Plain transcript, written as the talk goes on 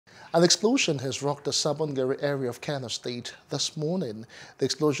An explosion has rocked the Sabon Gari area of Kano State this morning. The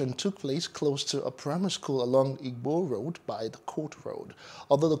explosion took place close to a primary school along Igbo Road by the Court Road.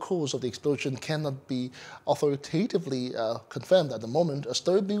 Although the cause of the explosion cannot be authoritatively confirmed at the moment, a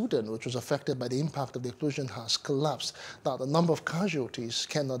story building which was affected by the impact of the explosion has collapsed. Now, the number of casualties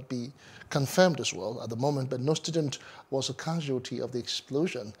cannot be confirmed as well at the moment, but no student was a casualty of the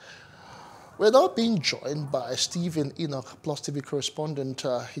explosion. We're now being joined by Stephen Enoch, PlusTv Correspondent.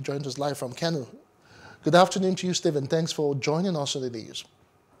 He joins us live from Kano. Good afternoon to you, Stephen. Thanks for joining us on the news.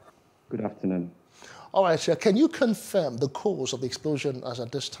 Good afternoon. All right, can you confirm the cause of the explosion as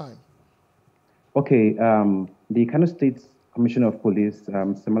at this time? Okay, the Kano State Commissioner of Police,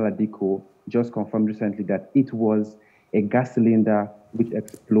 Samala Diko, just confirmed recently that it was a gas cylinder which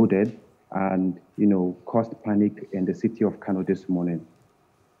exploded and, caused panic in the city of Kano this morning.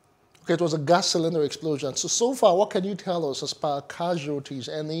 Okay, it was a gas cylinder explosion. So far, what can you tell us as per casualties?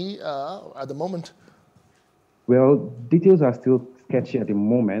 Any at the moment? Well, details are still sketchy at the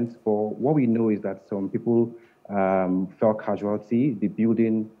moment, but what we know is that some people fell casualty. The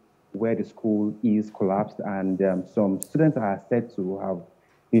building where the school is collapsed, and some students are said to have,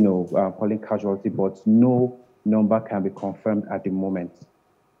 fallen casualty, but no number can be confirmed at the moment.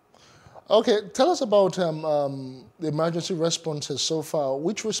 Okay, tell us about the emergency responses so far.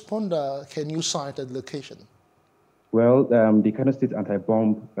 Which responder can you cite at the location? Well, the Kano State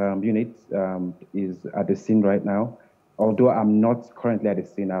Anti-Bomb Unit is at the scene right now. Although I'm not currently at the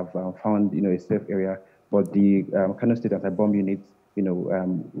scene, I've found a safe area. But the Kano State Anti-Bomb Unit,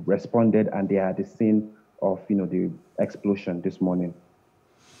 responded, and they are at the scene of the explosion this morning.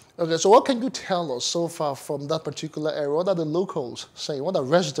 Okay, so what can you tell us so far from that particular area? What are the locals saying? What are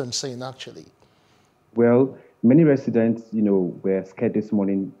residents saying, actually? Well, many residents, were scared this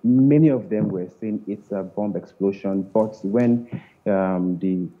morning. Many of them were saying it's a bomb explosion. But when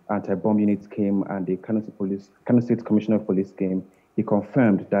the anti-bomb units came and the Kano State Commissioner of Police came, he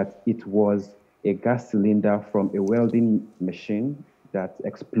confirmed that it was a gas cylinder from a welding machine that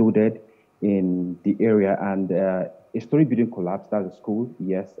exploded in the area, and a story building collapsed. That's a school,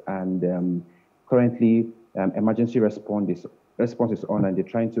 yes, and currently emergency response is on, and they're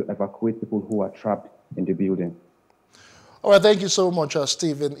trying to evacuate people who are trapped in the building. All right, thank you so much,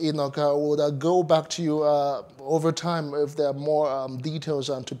 Stephen Enoch. I will go back to you over time if there are more details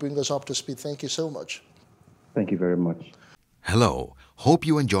to bring us up to speed. Thank you so much. Thank you very much. Hello, hope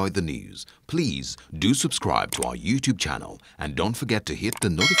you enjoyed the news. Please do subscribe to our YouTube channel and don't forget to hit the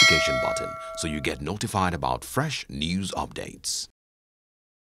notification button so you get notified about fresh news updates.